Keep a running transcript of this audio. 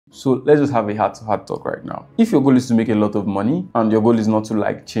So let's just have a heart-to-heart talk right now. If your goal is to make a lot of money and your goal is not to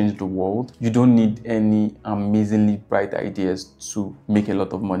like change the world, you don't need any amazingly bright ideas to make a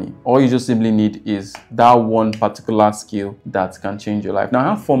lot of money. All you just simply need is that one particular skill that can change your life. Now,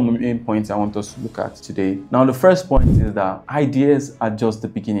 I have 4 main points I want us to look at today. Now, the first point is that ideas are just the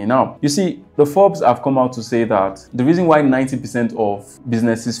beginning. Now, you see, the Forbes have come out to say that the reason why 90% of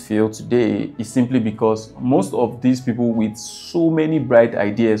businesses fail today is simply because most of these people with so many bright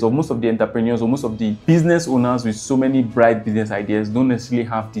ideas, or most of the entrepreneurs, or most of the business owners with so many bright business ideas don't necessarily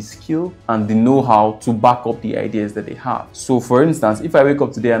have the skill and the know-how to back up the ideas that they have. So for instance, if I wake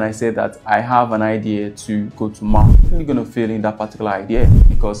up today and I say that I have an idea to go to math, I'm probably going to fail in that particular idea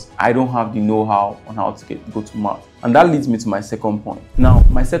because I don't have the know-how on how to go to math. And that leads me to my second point. Now,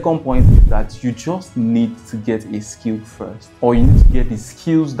 my second point is that you just need to get a skill first, or you need to get the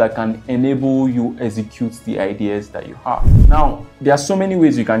skills that can enable you execute the ideas that you have. Now, there are so many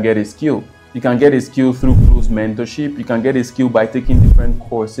ways you can get a skill. You can get a skill through close mentorship. You can get a skill by taking different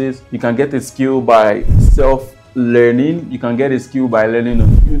courses. You can get a skill by self-learning. You can get a skill by learning on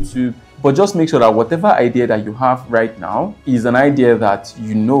YouTube. But just make sure that whatever idea that you have right now is an idea that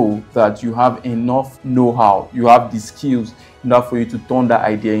you know that you have enough know-how, you have the skills in order for you to turn that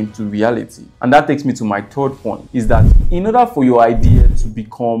idea into reality. And that takes me to my third point, is that in order for your idea to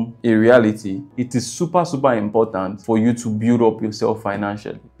become a reality, it is super important for you to build up yourself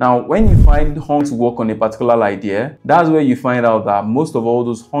financially. Now, when you find hungry to work on a particular idea, that's where you find out that most of all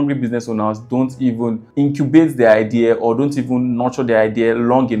those hungry business owners don't even incubate their idea or don't even nurture their idea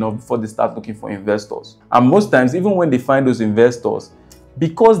long enough before they start looking for investors. And most times, even when they find those investors,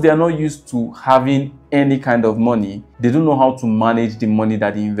 because they are not used to having any kind of money, they don't know how to manage the money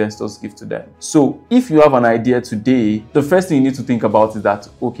that the investors give to them. So if you have an idea today, the first thing you need to think about is that,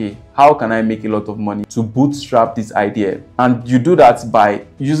 okay, how can I make a lot of money to bootstrap this idea? And you do that by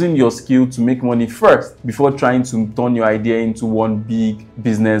using your skill to make money first before trying to turn your idea into one big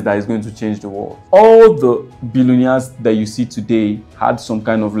business that is going to change the world. All the billionaires that you see today had some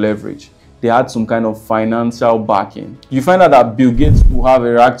kind of leverage. They had some kind of financial backing. You find out that Bill Gates will have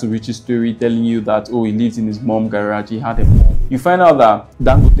a rag to riches story telling you that, oh, he lives in his mom's garage, he had a mom. You find out that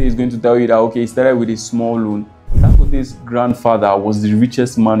Dangote is going to tell you that, okay, he started with a small loan. Dangote's grandfather was the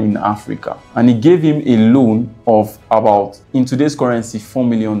richest man in Africa, and he gave him a loan of about, in today's currency, $4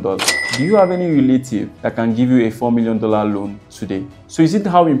 million. Do you have any relative that can give you a $4 million loan today? So you see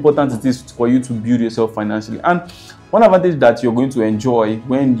how important it is for you to build yourself financially. And one advantage that you're going to enjoy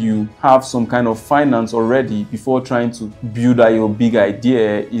when you have some kind of finance already before trying to build out your big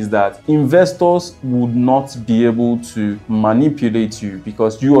idea is that investors would not be able to manipulate you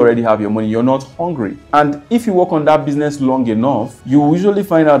because you already have your money. You're not hungry. And if you work on that business long enough, you will usually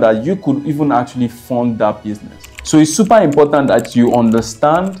find out that you could even actually fund that business. So it's super important that you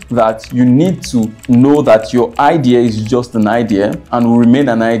understand that you need to know that your idea is just an idea and will remain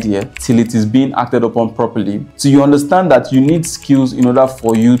an idea till it is being acted upon properly. So you understand that you need skills in order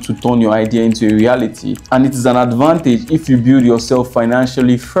for you to turn your idea into a reality. And it is an advantage if you build yourself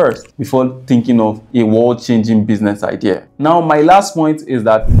financially first before thinking of a world-changing business idea. Now, my last point is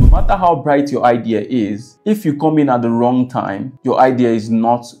that no matter how bright your idea is, if you come in at the wrong time, your idea is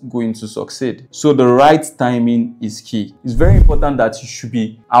not going to succeed. So the right timing is key. It's very important that you should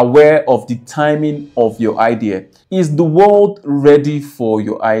be aware of the timing of your idea. Is the world ready for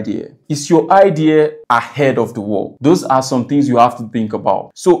your idea? Is your idea ahead of the world? Those are some things you have to think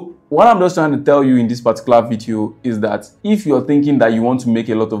about. So what I'm just trying to tell you in this particular video is that if you're thinking that you want to make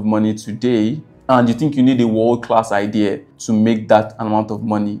a lot of money today, and you think you need a world-class idea to make that amount of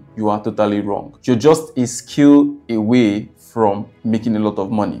money, you are totally wrong. You're just a skill away from making a lot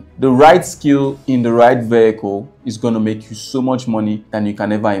of money. The right skill in the right vehicle is going to make you so much money than you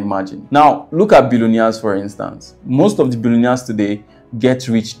can ever imagine. Now, look at billionaires, for instance. Most of the billionaires today get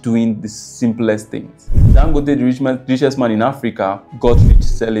rich doing the simplest things. Dangote, the richest man in Africa, got rich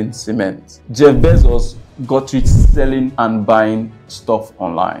selling cement. Jeff Bezos got rich selling and buying stuff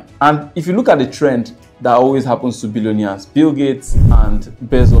online. And if you look at the trend that always happens to billionaires, Bill Gates and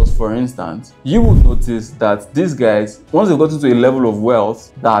Bezos, for instance, you would notice that these guys, once they've gotten to a level of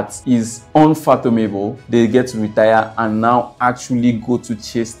wealth that is unfathomable, they get to retire and now actually go to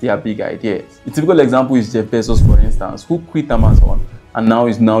chase their big ideas. A typical example is Jeff Bezos, for instance, who quit Amazon and now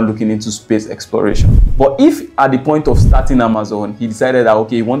is now looking into space exploration. But if at the point of starting Amazon, he decided that,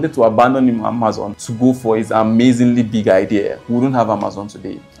 okay, he wanted to abandon Amazon to go for his amazingly big idea, we wouldn't have Amazon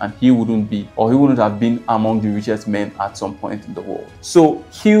today, and he wouldn't have been among the richest men at some point in the world. So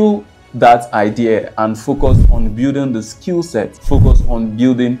kill that idea and focus on building the skill set, focus on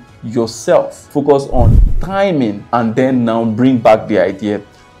building yourself, focus on timing, and then now bring back the idea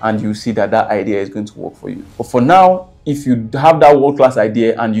and you see that that idea is going to work for you. But for now, if you have that world-class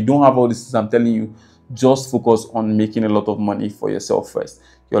idea and you don't have all this, I'm telling you, just focus on making a lot of money for yourself first.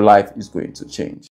 Your life is going to change.